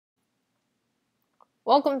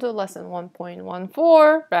Welcome to lesson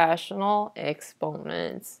 1.14, rational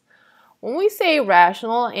exponents. When we say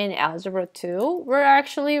rational in Algebra 2, we're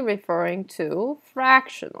actually referring to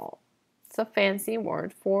fractional. It's a fancy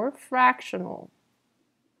word for fractional.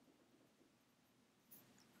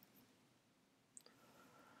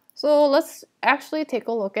 So let's actually take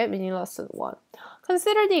a look at mini lesson 1.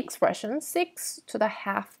 Consider the expression 6 to the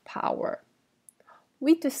half power.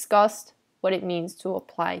 We discussed what it means to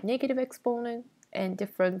apply negative exponent and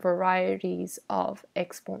different varieties of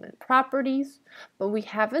exponent properties, but we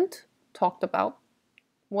haven't talked about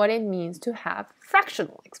what it means to have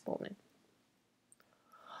fractional exponent.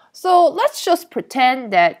 So let's just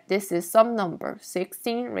pretend that this is some number,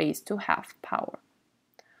 16 raised to half power.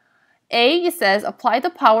 A, it says apply the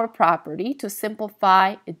power property to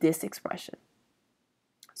simplify this expression.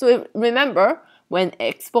 So remember, when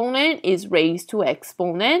exponent is raised to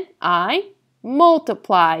exponent, I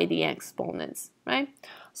multiply the exponents, right?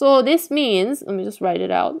 So this means, let me just write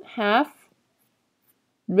it out, half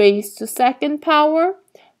raised to second power.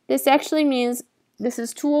 This actually means this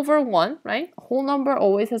is 2 over 1, right? A whole number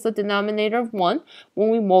always has a denominator of 1. When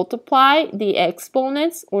we multiply the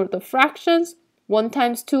exponents or the fractions, 1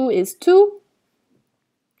 times 2 is 2.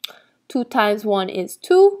 2 times 1 is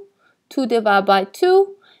 2. 2 divided by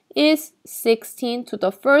 2 is 16 to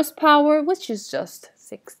the first power, which is just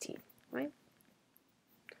 16, right?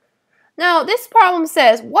 Now, this problem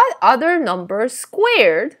says, what other number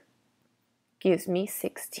squared gives me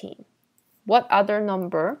 16? What other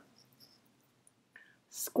number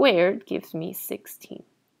squared gives me 16?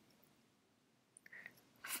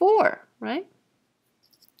 4, right?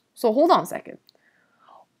 So hold on a second.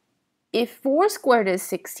 If 4 squared is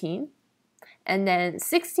 16, and then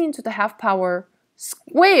 16 to the half power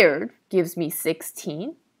squared gives me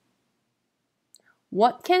 16,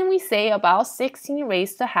 what can we say about 16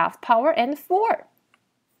 raised to half power and 4?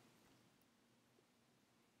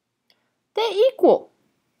 They're equal.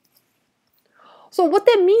 So what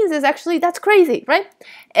that means is actually, that's crazy, right?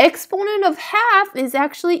 Exponent of half is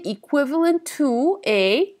actually equivalent to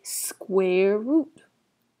a square root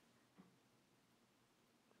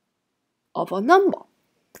of a number.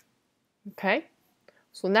 Okay?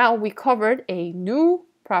 So now we covered a new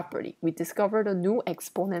property. We discovered a new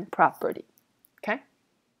exponent property. Okay?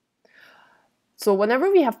 So whenever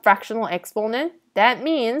we have fractional exponent, that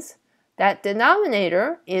means that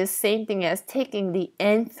denominator is same thing as taking the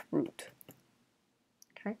nth root.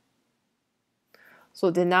 Okay? So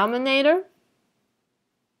denominator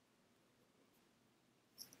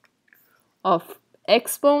of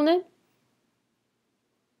exponent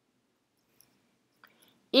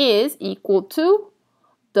is equal to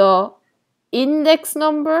the index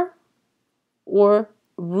number or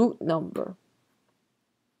root number.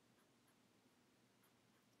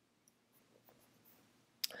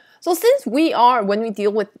 So since when we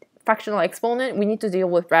deal with fractional exponent, we need to deal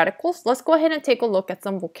with radicals, let's go ahead and take a look at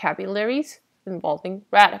some vocabularies involving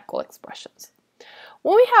radical expressions.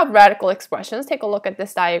 When we have radical expressions, take a look at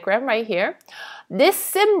this diagram right here. This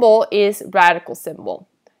symbol is radical symbol.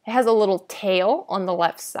 It has a little tail on the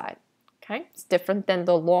left side. Okay? It's different than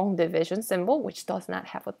the long division symbol, which does not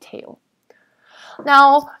have a tail.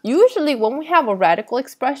 Now, usually when we have a radical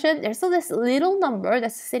expression, there's this little number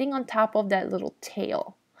that's sitting on top of that little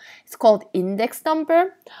tail. It's called index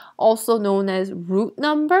number, also known as root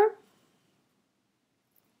number.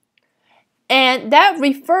 And that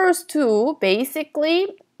refers to basically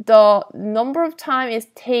the number of times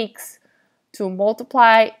it takes to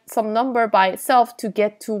multiply some number by itself to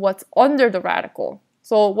get to what's under the radical.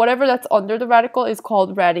 So whatever that's under the radical is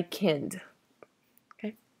called radicand.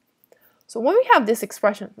 Okay? So when we have this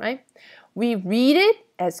expression, right, we read it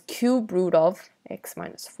as cube root of x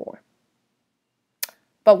minus 4.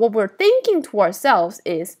 But what we're thinking to ourselves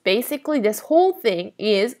is basically this whole thing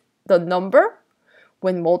is the number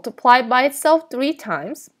when multiplied by itself 3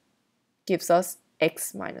 times gives us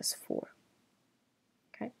x minus 4.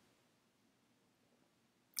 Okay?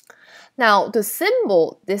 Now the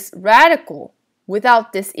symbol, this radical,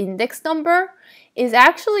 without this index number, is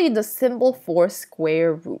actually the symbol for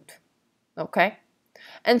square root. Okay?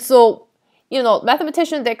 And so, you know,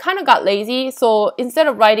 mathematicians, they kind of got lazy, so instead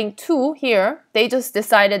of writing 2 here, they just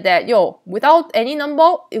decided that, without any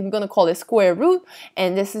number, we're going to call it square root,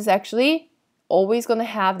 and this is actually always going to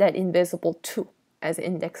have that invisible 2 as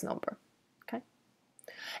index number. Okay?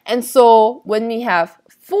 And so when we have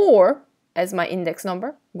 4 as my index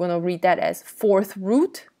number, I'm going to read that as 4th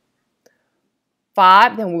root.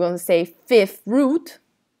 5, then we're going to say 5th root.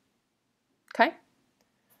 Okay?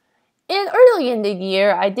 And early in the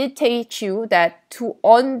year, I did teach you that to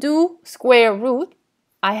undo square root,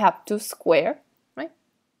 I have to square, right?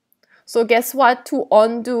 So guess what? To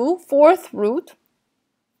undo fourth root,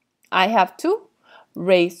 I have to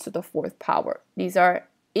raise to the fourth power. These are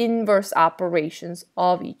inverse operations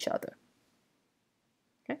of each other.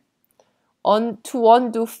 Okay. To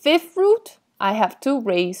undo fifth root, I have to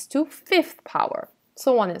raise to fifth power,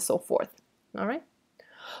 so on and so forth. All right.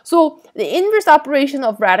 So the inverse operation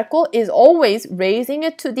of radical is always raising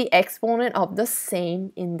it to the exponent of the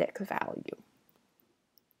same index value.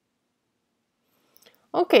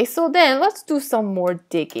 Okay, so then let's do some more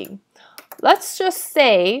digging. Let's just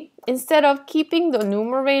say, instead of keeping the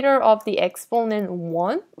numerator of the exponent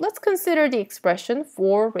 1, let's consider the expression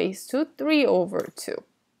 4 raised to 3 over 2.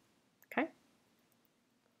 Okay.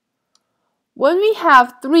 When we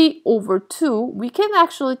have 3 over 2, we can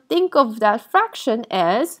actually think of that fraction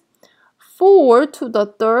as 4 to the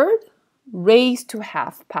third raised to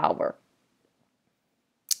half power.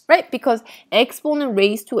 Right? Because exponent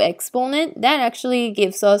raised to exponent, that actually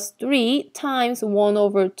gives us 3 times 1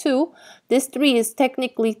 over 2. This 3 is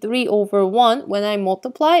technically 3 over 1. When I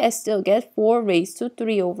multiply, I still get 4 raised to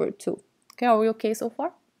 3 over 2. Okay, are we okay so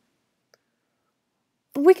far?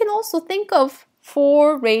 But we can also think of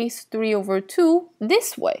 4 raised to 3 over 2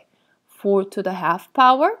 this way. 4 to the half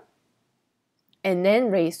power, and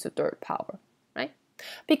then raised to third power, right?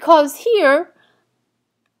 Because here,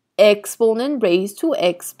 exponent raised to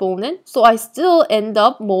exponent. So I still end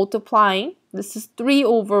up multiplying. This is 3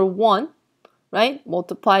 over 1, right?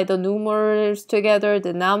 Multiply the numerators together,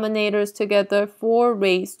 denominators together. 4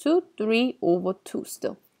 raised to 3 over 2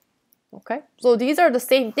 still. Okay, so these are the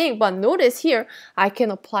same thing, but notice here, I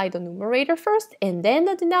can apply the numerator first and then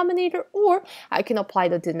the denominator, or I can apply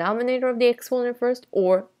the denominator of the exponent first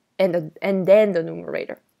and then the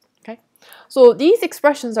numerator. Okay, so these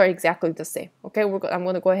expressions are exactly the same. Okay, I'm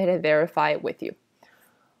going to go ahead and verify it with you.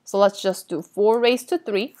 So let's just do 4 raised to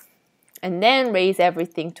 3 and then raise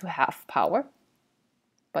everything to half power.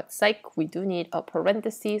 But psych, we do need a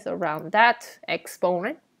parentheses around that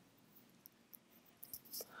exponent.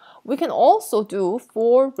 We can also do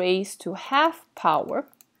 4 raised to half power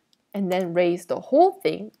and then raise the whole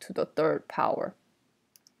thing to the third power.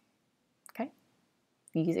 Okay,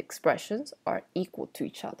 these expressions are equal to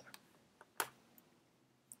each other.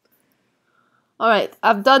 All right,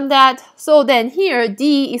 I've done that. So then here,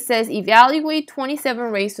 D, it says evaluate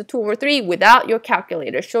 27 raised to 2 over 3 without your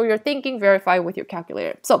calculator. Show your thinking, verify with your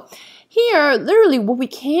calculator. So here, literally what we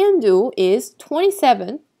can do is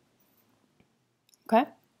 27, okay?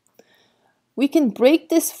 We can break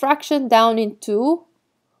this fraction down into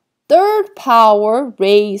third power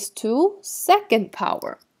raised to second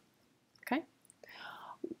power, okay?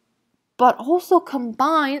 But also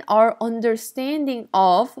combine our understanding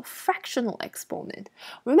of fractional exponent.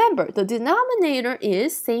 Remember, the denominator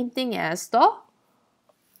is same thing as the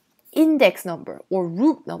index number or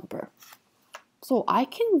root number. So I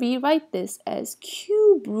can rewrite this as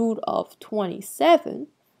cube root of 27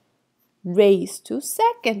 raised to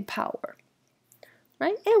second power.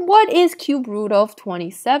 Right? And what is cube root of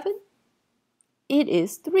 27? It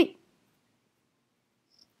is 3.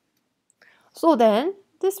 So then,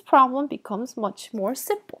 this problem becomes much more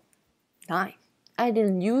simple. 9. I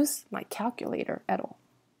didn't use my calculator at all.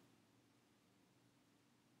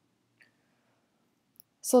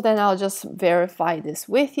 So then I'll just verify this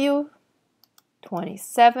with you.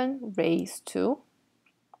 27 raised to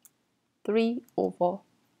 2 over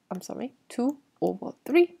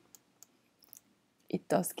 3. It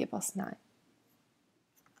does give us 9.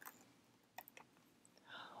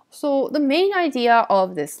 So the main idea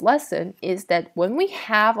of this lesson is that when we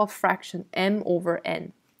have a fraction m over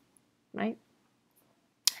n, right,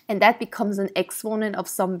 and that becomes an exponent of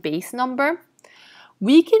some base number,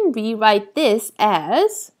 we can rewrite this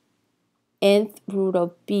as nth root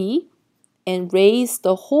of b and raise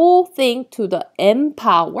the whole thing to the m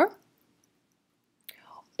power.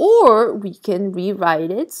 Or we can rewrite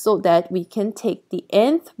it so that we can take the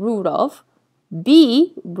nth root of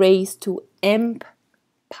b raised to mth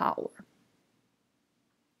power.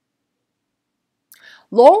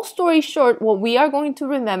 Long story short, what we are going to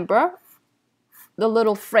remember, the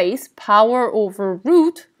little phrase power over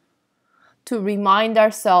root, to remind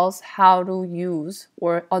ourselves how to use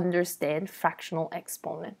or understand fractional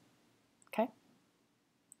exponent. Okay?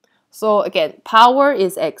 So again, power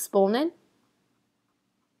is exponent,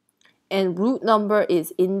 and root number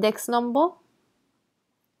is index number,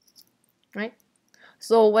 right?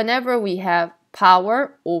 So whenever we have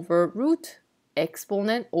power over root,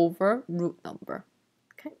 exponent over root number,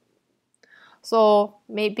 okay? So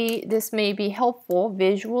maybe this may be helpful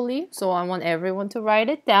visually, so I want everyone to write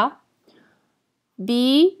it down.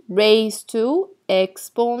 B raised to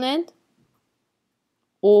exponent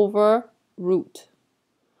over root.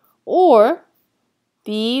 Or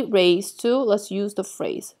b raised to, let's use the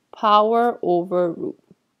phrase, power over root.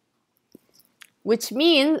 Which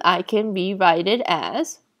means I can rewrite it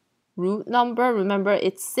as root number, remember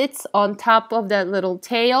it sits on top of that little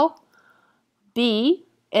tail, b,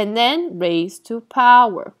 and then raised to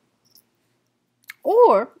power.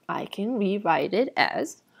 Or I can rewrite it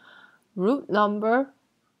as root number,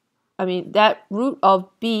 that root of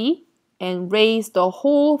b, and raise the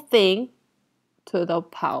whole thing to the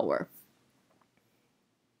power.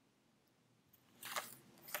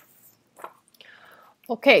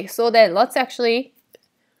 Okay, so then let's actually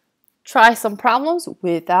try some problems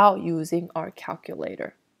without using our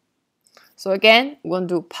calculator. So again, we're going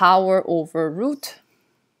to do power over root.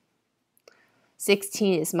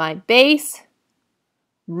 16 is my base.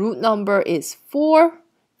 Root number is 4.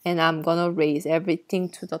 And I'm going to raise everything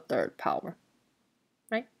to the third power.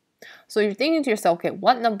 Right? So you're thinking to yourself, okay,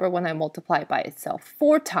 what number when I multiply by itself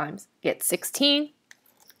 4 times gets 16?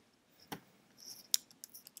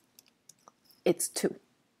 It's 2.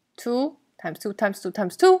 2 times 2 times 2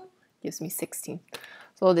 times 2 gives me 16.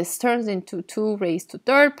 So this turns into 2 raised to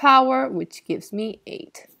third power, which gives me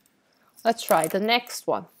 8. Let's try the next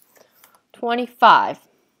one. 25.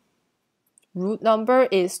 Root number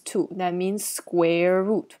is 2. That means square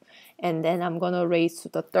root. And then I'm going to raise to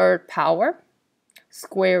the third power.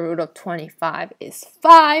 Square root of 25 is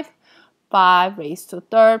 5. 5 raised to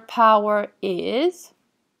third power is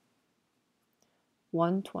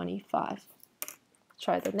 125.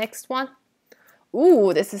 Try the next one.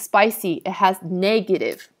 Ooh, this is spicy. It has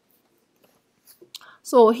negative.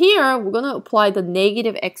 So here, we're going to apply the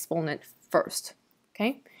negative exponent first.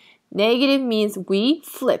 Okay? Negative means we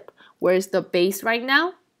flip. Where's the base right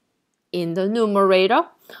now? In the numerator.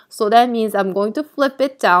 So that means I'm going to flip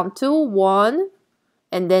it down to 1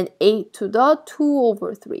 and then 8 to the 2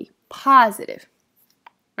 over 3. Positive.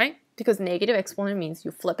 Right? Because negative exponent means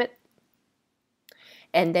you flip it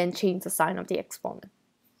and then change the sign of the exponent.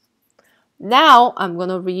 Now I'm going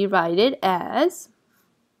to rewrite it as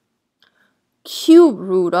cube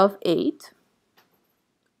root of 8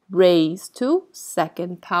 raised to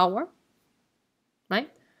second power,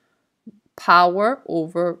 right? Power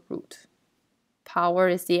over root. Power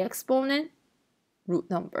is the exponent, root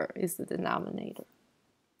number is the denominator.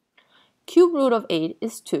 Cube root of 8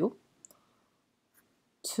 is 2.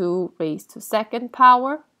 2 raised to second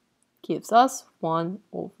power gives us 1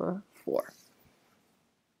 over 4.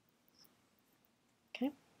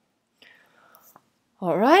 Okay.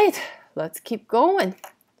 All right, let's keep going.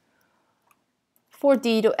 For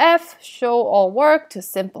D to F, show all work to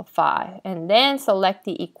simplify, and then select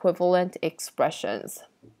the equivalent expressions.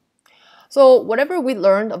 So whatever we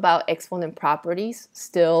learned about exponent properties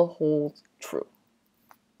still holds true.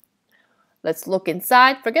 Let's look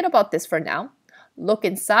inside. Forget about this for now. Look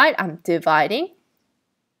inside. I'm dividing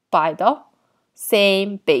by the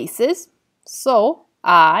same basis. So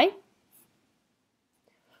I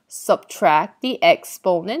subtract the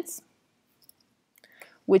exponents,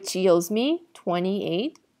 which yields me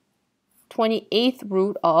 28th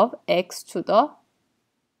root of x to the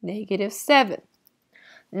negative 7.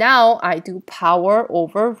 Now I do power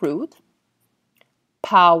over root,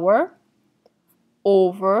 power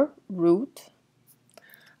over root.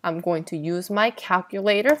 I'm going to use my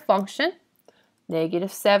calculator function,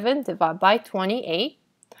 negative 7 divided by 28.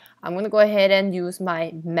 I'm going to go ahead and use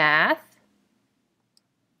my math,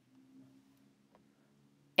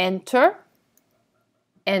 enter,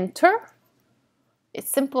 enter. It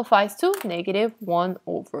simplifies to negative 1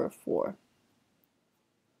 over 4.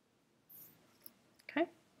 Okay.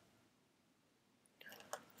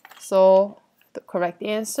 So the correct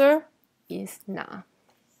answer is nah.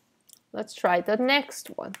 Let's try the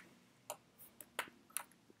next one.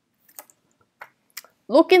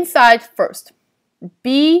 Look inside first.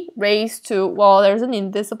 B raised to, well, there's an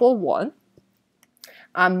invisible 1.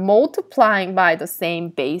 I'm multiplying by the same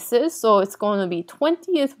basis, so it's going to be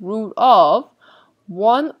 20th root of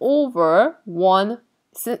 1 over 1.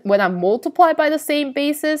 When I multiply by the same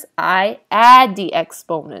basis, I add the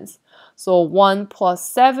exponents. So 1 plus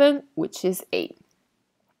 7, which is 8.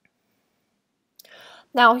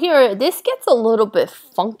 Now here, this gets a little bit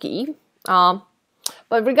funky, but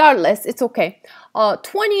regardless, it's okay.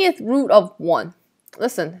 20th root of 1.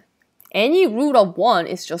 Listen, any root of 1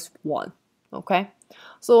 is just 1, okay?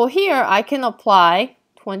 So here, I can apply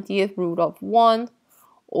 20th root of 1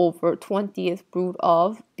 over 20th root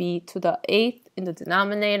of b to the 8th in the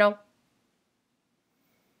denominator.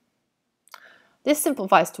 This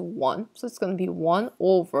simplifies to 1, so it's going to be 1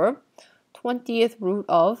 over 20th root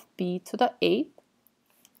of b to the 8th.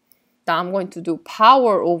 Now I'm going to do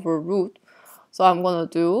power over root. So I'm going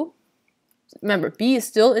to do, remember, b is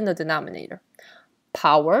still in the denominator.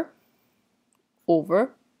 Power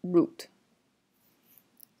over root.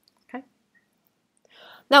 Okay.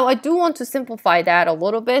 Now I do want to simplify that a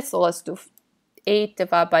little bit. So let's do 8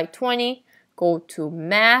 divided by 20. Go to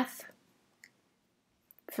math.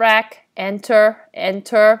 Frac, enter,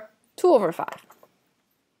 enter, 2 over 5.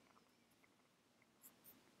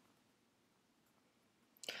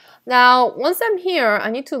 Now, once I'm here,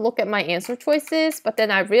 I need to look at my answer choices, but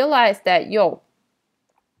then I realized that,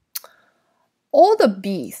 all the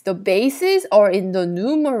b's, the bases are in the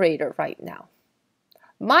numerator right now.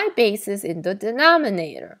 My base is in the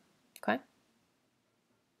denominator, okay?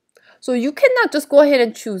 So you cannot just go ahead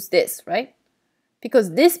and choose this, right?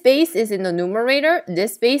 Because this base is in the numerator,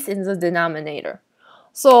 this base is in the denominator.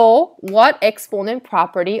 So what exponent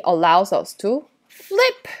property allows us to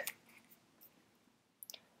flip?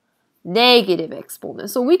 Negative exponent.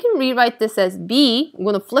 So we can rewrite this as b. I'm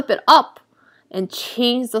going to flip it up and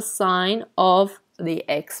change the sign of the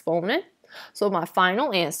exponent. So my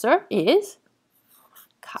final answer is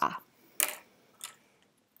ka.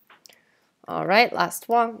 All right, last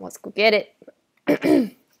one. Let's go get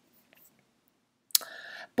it.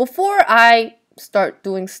 Before I start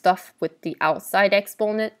doing stuff with the outside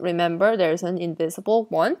exponent, remember there's an invisible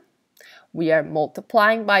one. We are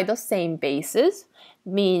multiplying by the same bases,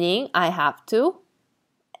 meaning I have to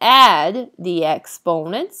add the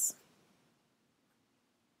exponents.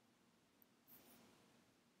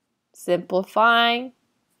 Simplifying.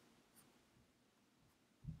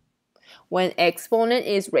 When exponent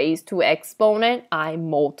is raised to exponent, I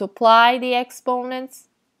multiply the exponents.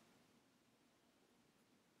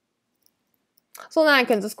 So now I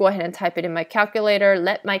can just go ahead and type it in my calculator.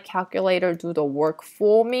 Let my calculator do the work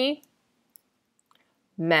for me.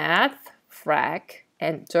 Math, frac,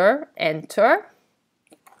 enter, enter.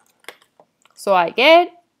 So I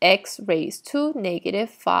get x raised to negative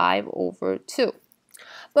 5 over 2.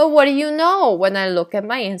 But what do you know? When I look at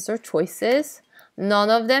my answer choices,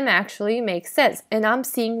 none of them actually make sense. And I'm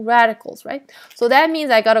seeing radicals, right? So that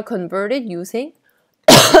means I got to convert it using,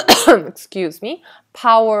 excuse me,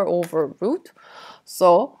 power over root.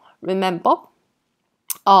 So remember,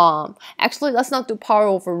 actually, let's not do power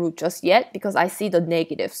over root just yet because I see the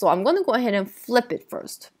negative. So I'm going to go ahead and flip it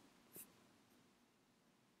first.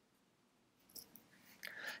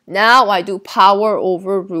 Now I do power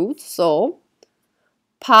over root. So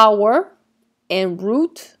power and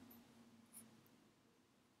root.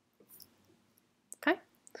 Okay.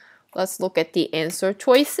 Let's look at the answer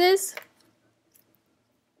choices.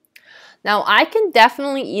 Now I can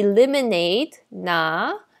definitely eliminate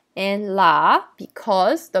na and la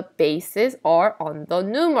because the bases are on the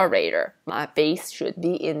numerator. My base should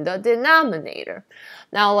be in the denominator.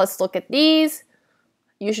 Now let's look at these.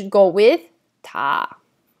 You should go with ta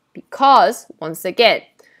because, once again,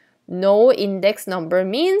 no index number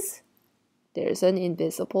means there's an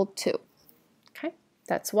invisible 2. Okay,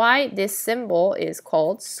 that's why this symbol is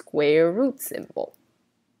called square root symbol.